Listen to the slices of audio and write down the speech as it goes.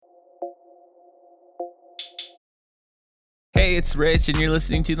Hey, it's Rich, and you're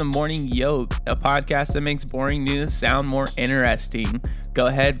listening to The Morning Yoke, a podcast that makes boring news sound more interesting. Go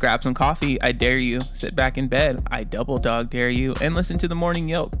ahead, grab some coffee, I dare you. Sit back in bed, I double dog dare you. And listen to The Morning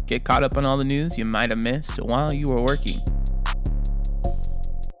Yoke. Get caught up on all the news you might have missed while you were working.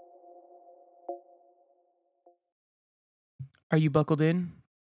 Are you buckled in?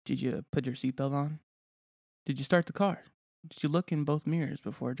 Did you put your seatbelt on? Did you start the car? Did you look in both mirrors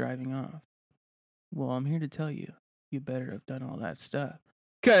before driving off? Well, I'm here to tell you, you better have done all that stuff.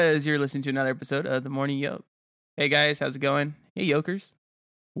 Because you're listening to another episode of The Morning Yoke. Hey guys, how's it going? Hey Yokers.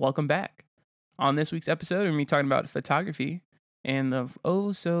 Welcome back. On this week's episode, we're going to be talking about photography and the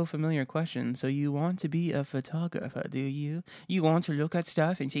oh-so-familiar question. So you want to be a photographer, do you? You want to look at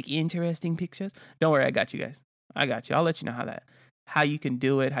stuff and take interesting pictures? Don't worry, I got you guys. I got you. I'll let you know how you can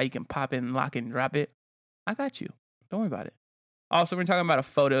do it, how you can pop in, lock and drop it. I got you. Don't worry about it. Also, we're talking about a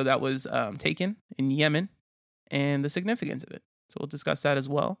photo that was taken in Yemen and the significance of it. So we'll discuss that as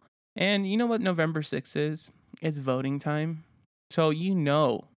well. And you know what November 6th is? It's voting time. So you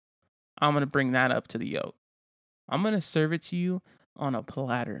know I'm going to bring that up to the yoke. I'm going to serve it to you on a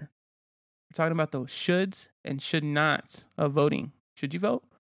platter. We're talking about those shoulds and should nots of voting. Should you vote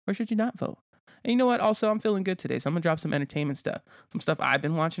or should you not vote? And you know what? Also, I'm feeling good today, so I'm going to drop some entertainment stuff. Some stuff I've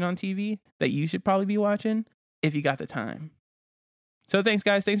been watching on TV that you should probably be watching if you got the time. So thanks,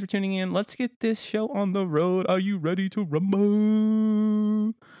 guys. Thanks for tuning in. Let's get this show on the road. Are you ready to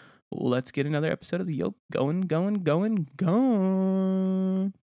rumble? Let's get another episode of The Yoke going.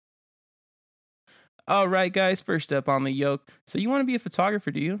 All right, guys. First up on The Yoke. So you want to be a photographer,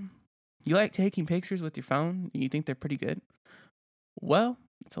 do you? You like taking pictures with your phone? You think they're pretty good? Well,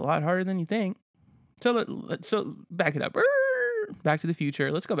 it's a lot harder than you think. So back it up. Back to the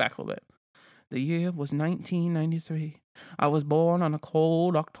future. Let's go back a little bit. The year was 1993. I was born on a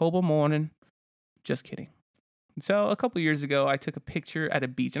cold October morning. Just kidding. So a couple years ago, I took a picture at a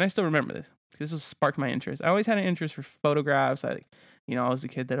beach, and I still remember this. This was sparked my interest. I always had an interest for photographs. I was a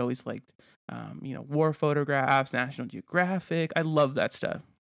kid that always liked, war photographs, National Geographic. I love that stuff.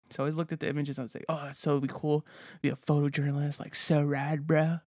 So I always looked at the images. I was like, oh, that's so cool. Be a photojournalist. Like, so rad,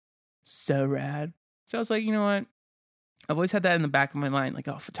 bro. So rad. So I was like, you know what? I've always had that in the back of my mind. Like,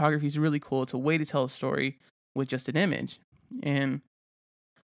 oh, photography is really cool. It's a way to tell a story with just an image. And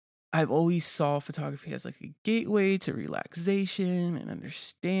I've always saw photography as like a gateway to relaxation and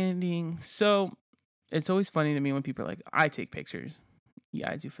understanding. So it's always funny to me when people are like, I take pictures.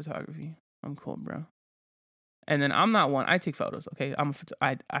 Yeah, I do photography. I'm cool, bro. And then I'm not one. I take photos, okay?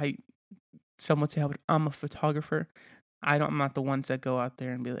 Some would say I'm a photographer. I'm not the ones that go out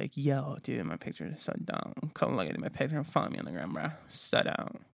there and be like, yo, dude, my picture is so dumb. Come look at my picture and follow me on the gram, bro. Sit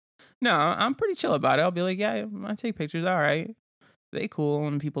down. No, I'm pretty chill about it. I'll be like, yeah, I take pictures. All right. They cool.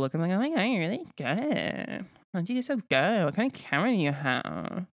 And people look, I'm like, oh my God, you're really good. Oh, you're so good. What kind of camera do you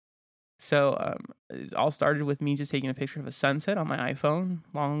have? So it all started with me just taking a picture of a sunset on my iPhone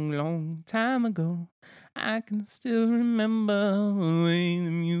long time ago. I can still remember the way the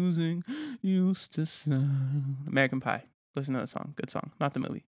music used to sound. American Pie. Listen to the song. Good song. Not the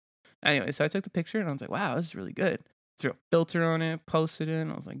movie. Anyway, so I took the picture and I was like, wow, this is really good. Threw a filter on it, posted it,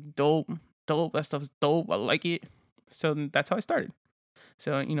 and I was like, dope. That stuff's dope. I like it. So that's how I started.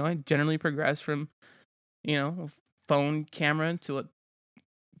 So, I generally progressed from, a phone camera to a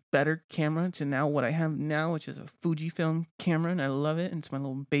better camera to now what I have now, which is a Fujifilm camera, and I love it. And it's my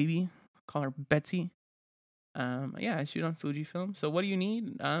little baby. I call her Betsy. I shoot on Fujifilm. So what do you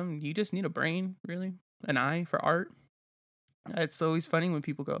need? You just need a brain, really, an eye for art. It's always funny when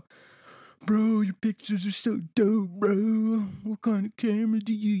people go, bro, your pictures are so dope, bro. What kind of camera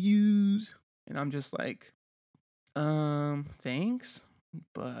do you use? And I'm just like, thanks,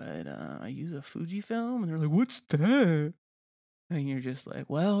 but I use a Fujifilm. And they're like, what's that? And you're just like,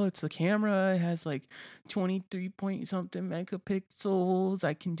 well, it's a camera. It has like 23 point something megapixels.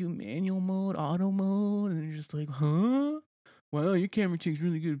 I can do manual mode, auto mode. And you're just like, huh? Wow, your camera takes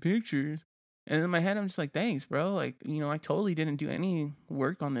really good pictures. And in my head, I'm just like, thanks, bro. Like, I totally didn't do any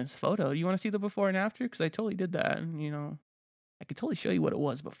work on this photo. Do you want to see the before and after? Because I totally did that. And, I could totally show you what it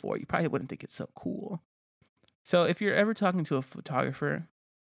was before. You probably wouldn't think it's so cool. So if you're ever talking to a photographer,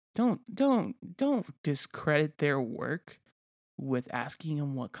 don't discredit their work with asking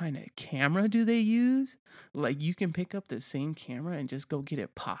them what kind of camera do they use. Like, you can pick up the same camera and just go get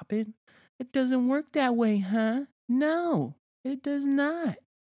it popping. It doesn't work that way, huh? No, it does not.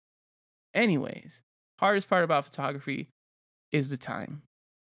 Anyways, hardest part about photography is the time.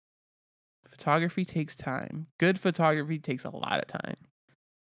 Photography takes time. Good photography takes a lot of time.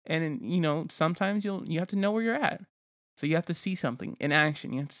 And, sometimes you have to know where you're at. So you have to see something in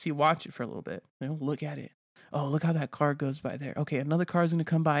action. You have to watch it for a little bit. Look at it. Oh, look how that car goes by there. Okay, another car is going to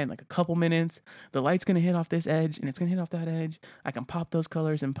come by in like a couple minutes. The light's going to hit off this edge and it's going to hit off that edge. I can pop those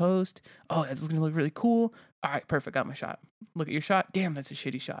colors in post. Oh, that's going to look really cool. All right, perfect. Got my shot. Look at your shot. Damn, that's a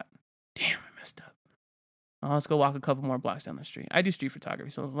shitty shot. Damn, I messed up. Oh, let's go walk a couple more blocks down the street. I do street photography,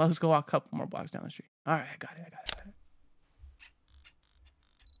 so let's go walk a couple more blocks down the street. All right, I got it.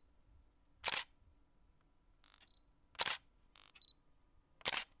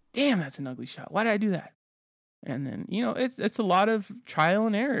 Damn, that's an ugly shot. Why did I do that? And then, it's a lot of trial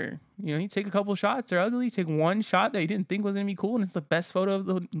and error. You take a couple shots, they're ugly. You take one shot that you didn't think was going to be cool, and it's the best photo of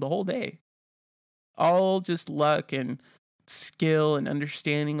the whole day. All just luck and skill and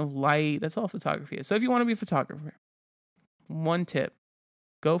understanding of light. That's all photography is. So if you want to be a photographer, one tip,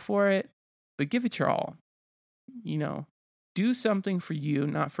 go for it, but give it your all. Do something for you,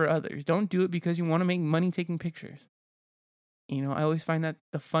 not for others. Don't do it because you want to make money taking pictures. I always find that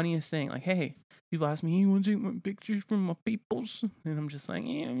the funniest thing. Like, hey, people ask me, you want to take my pictures from my peoples? And I'm just like,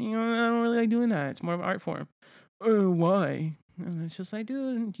 yeah, I don't really like doing that. It's more of an art form. Why? And it's just like,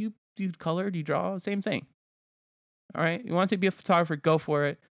 dude, do you color? Do you draw? Same thing. All right? You want to be a photographer, go for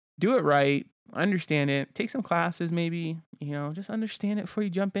it. Do it right. Understand it. Take some classes maybe. Just understand it before you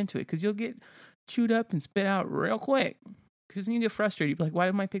jump into it. Because you'll get chewed up and spit out real quick. Because then you get frustrated. You'll be like, why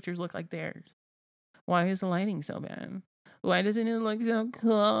do my pictures look like theirs? Why is the lighting so bad? Why doesn't it look so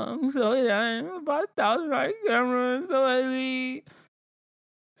cool? So I bought $1,000 camera. So ugly.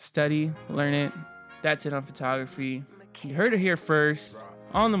 Study, learn it. That's it on photography. You heard it here first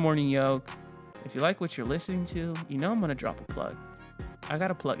on the Morning Yoke. If you like what you're listening to, I'm gonna drop a plug. I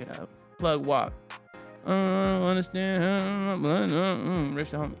gotta plug it up. Plug walk. Understand.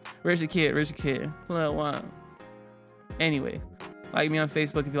 Where's the kid? Plug walk. Anyway, like me on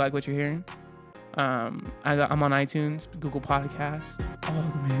Facebook if you like what you're hearing. I'm on iTunes, Google Podcasts, all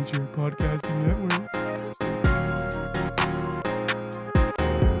the major podcasting networks.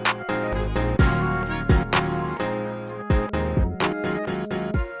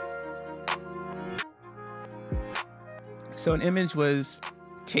 So an image was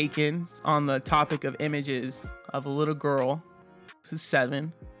taken on the topic of images of a little girl who's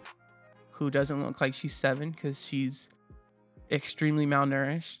 7, who doesn't look like she's 7 because she's extremely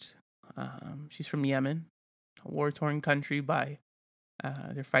malnourished. She's from Yemen, a war-torn country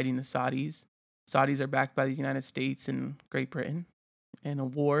they're fighting the Saudis. Saudis are backed by the United States and Great Britain in a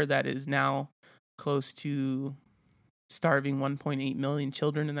war that is now close to starving 1.8 million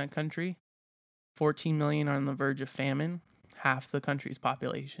children in that country. 14 million are on the verge of famine, half the country's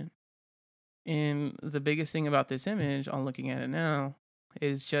population. And the biggest thing about this image, on looking at it now,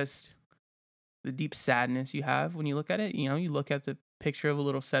 is just the deep sadness you have when you look at it. You look at the picture of a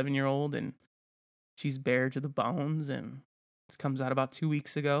little 7-year-old and she's bare to the bones, and this comes out about 2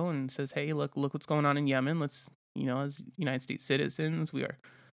 weeks ago and says, hey, look what's going on in Yemen. Let's, as United States citizens, we are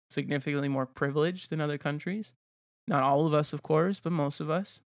significantly more privileged than other countries. Not all of us, of course, but most of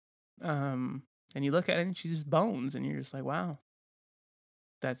us. And you look at it and she's just bones, and you're just like, wow,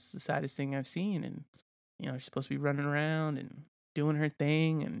 that's the saddest thing I've seen. And, she's supposed to be running around and doing her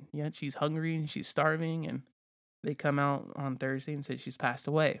thing, and yet she's hungry and she's starving. And they come out on Thursday and said she's passed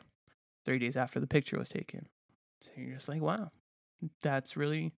away 3 days after the picture was taken. So you're just like, wow, that's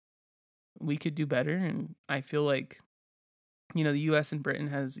really, we could do better. And I feel like, the U.S. and Britain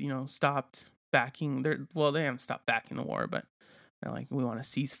has, stopped backing they haven't stopped backing the war, but they're like, we want to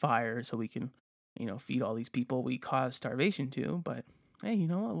cease fire so we can, feed all these people we cause starvation to. But hey, you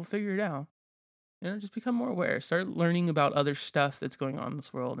know what? We'll figure it out. Just become more aware. Start learning about other stuff that's going on in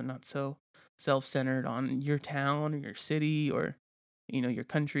this world and not so self-centered on your town or your city or, your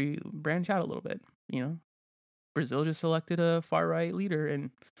country. Branch out a little bit. Brazil just elected a far-right leader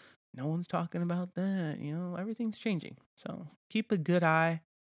and no one's talking about that. Everything's changing. So keep a good eye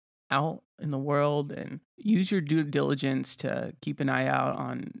out in the world and use your due diligence to keep an eye out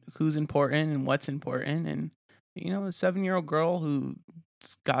on who's important and what's important. And, a 7-year-old girl who's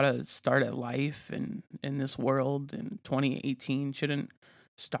got to start at life and in this world in 2018 shouldn't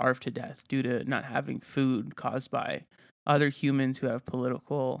starve to death due to not having food caused by other humans who have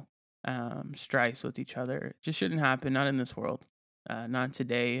political strifes with each other. It just shouldn't happen. Not in this world. Not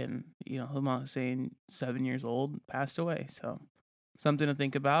today. And, Huma Hussein, 7 years old, passed away. So something to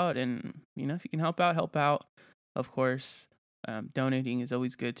think about. And, if you can help out, of course. Donating is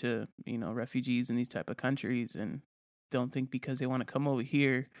always good to, refugees in these type of countries. And don't think because they want to come over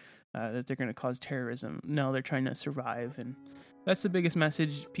here that they're going to cause terrorism. No, they're trying to survive. And that's the biggest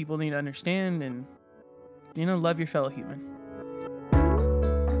message people need to understand. And, love your fellow human.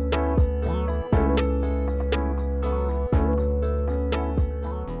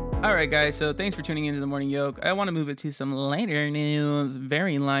 All right, guys, so thanks for tuning into the Morning Yoke. I want to move it to some lighter news.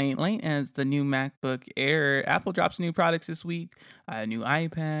 Very light as the new MacBook Air. Apple drops new products this week. New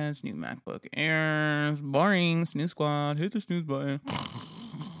iPads, new MacBook Airs. Boring. Snooze Squad. Hit the snooze button.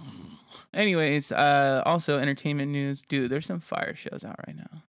 Anyways, also entertainment news. Dude, there's some fire shows out right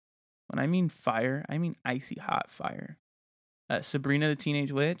now. When I mean fire, I mean icy hot fire. Sabrina the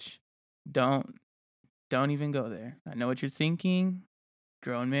Teenage Witch. Don't even go there. I know what you're thinking.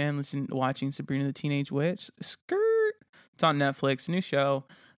 Grown man watching Sabrina the Teenage Witch. Skirt. It's on Netflix. New show.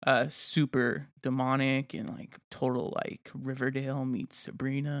 Super demonic and like total like Riverdale meets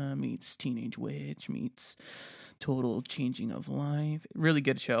Sabrina meets Teenage Witch meets total changing of life. Really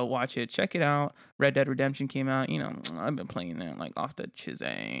good show. Watch it. Check it out. Red Dead Redemption came out. You know, I've been playing that like off the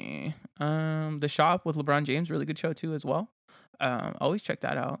chizay. The Shop with LeBron James. Really good show too as well. Always check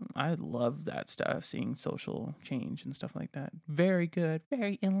that out. I love that stuff, seeing social change and stuff like that. Very good,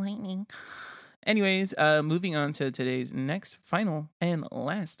 very enlightening. Anyways, moving on to today's next, final, and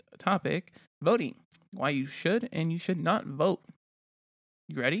last topic, voting. Why you should and you should not vote.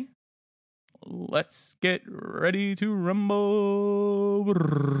 You ready? Let's get ready to rumble.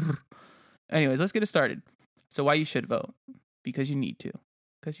 Anyways, let's get it started. So why you should vote? Because you need to.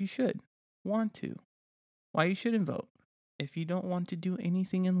 Because you should want to. Why you shouldn't vote? If you don't want to do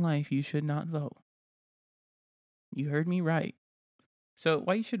anything in life, you should not vote. You heard me right. So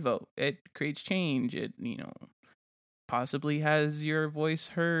why you should vote? It creates change. It, possibly has your voice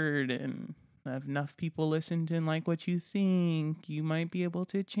heard and have enough people listened and like what you think. You might be able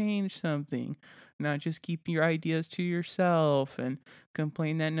to change something. Not just keep your ideas to yourself and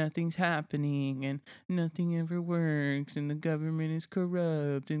complain that nothing's happening and nothing ever works and the government is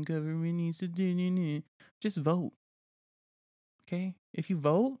corrupt and government needs to just vote. Okay? If you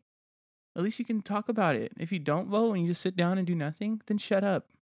vote, at least you can talk about it. If you don't vote and you just sit down and do nothing, then shut up.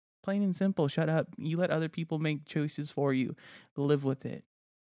 Plain and simple, shut up. You let other people make choices for you. Live with it.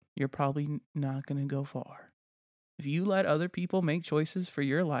 You're probably not going to go far. If you let other people make choices for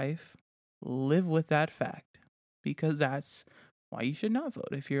your life, live with that fact. Because that's why you should not vote,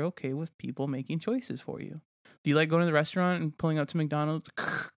 if you're okay with people making choices for you. Do you like going to the restaurant and pulling up to McDonald's?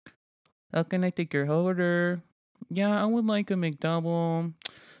 How can I take your order? Yeah, I would like a McDouble,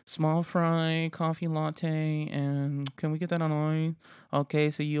 small fry, coffee latte, and can we get that on ice?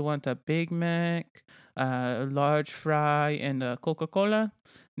 Okay, so you want a Big Mac, a large fry, and a Coca-Cola?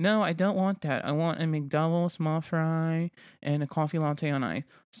 No, I don't want that. I want a McDouble, small fry, and a coffee latte on ice.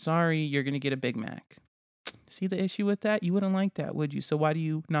 Sorry, you're going to get a Big Mac. See the issue with that? You wouldn't like that, would you? So why do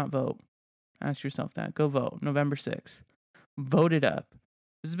you not vote? Ask yourself that. Go vote. November 6th. Vote it up.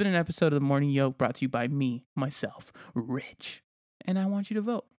 This has been an episode of The Morning Yoke brought to you by me, myself, Rich. And I want you to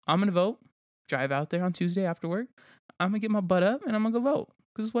vote. I'm going to vote. Drive out there on Tuesday after work. I'm going to get my butt up and I'm going to go vote.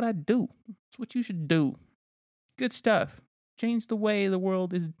 Because it's what I do. It's what you should do. Good stuff. Change the way the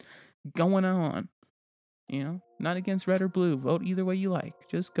world is going on. Not against red or blue. Vote either way you like.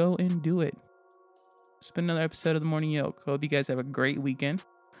 Just go and do it. It's been another episode of The Morning Yoke. Hope you guys have a great weekend.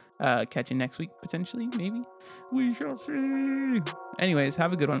 Catch you next week, potentially, maybe. We shall see. Anyways,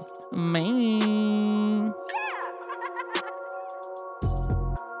 have a good one. Bye.